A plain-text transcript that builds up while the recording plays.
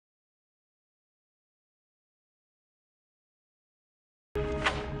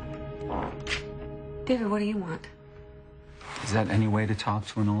David, what do you want? Is that any way to talk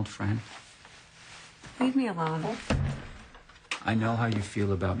to an old friend? Leave me alone. I know how you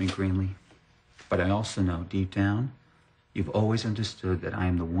feel about me, Greenlee. But I also know, deep down, you've always understood that I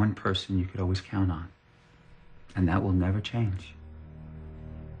am the one person you could always count on. And that will never change.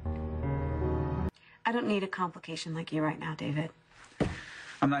 I don't need a complication like you right now, David.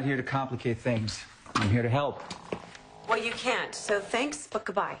 I'm not here to complicate things. I'm here to help. Well, you can't, so thanks, but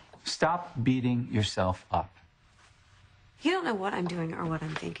goodbye. Stop beating yourself up. You don't know what I'm doing or what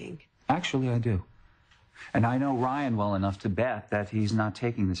I'm thinking. Actually, I do. And I know Ryan well enough to bet that he's not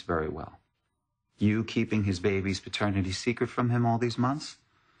taking this very well. You keeping his baby's paternity secret from him all these months?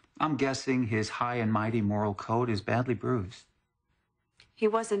 I'm guessing his high and mighty moral code is badly bruised. He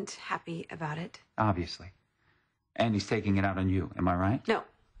wasn't happy about it. Obviously. And he's taking it out on you, am I right? No,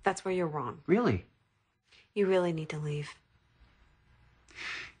 that's where you're wrong. Really? You really need to leave.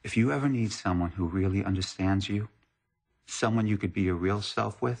 If you ever need someone who really understands you, someone you could be your real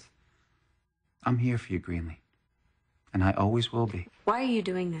self with, I'm here for you, Greenlee. And I always will be. Why are you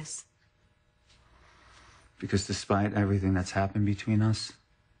doing this? Because despite everything that's happened between us,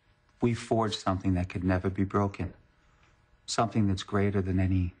 we forged something that could never be broken. Something that's greater than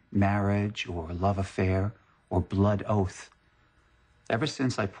any marriage or love affair or blood oath. Ever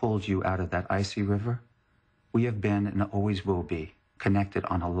since I pulled you out of that icy river, we have been and always will be connected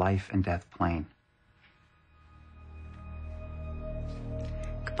on a life and death plane.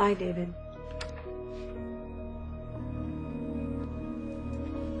 Goodbye, David.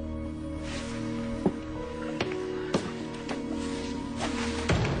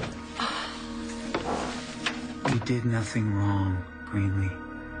 You did nothing wrong, Greenlee.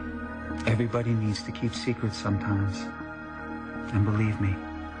 Everybody needs to keep secrets sometimes. And believe me,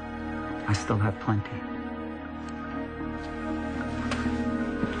 I still have plenty.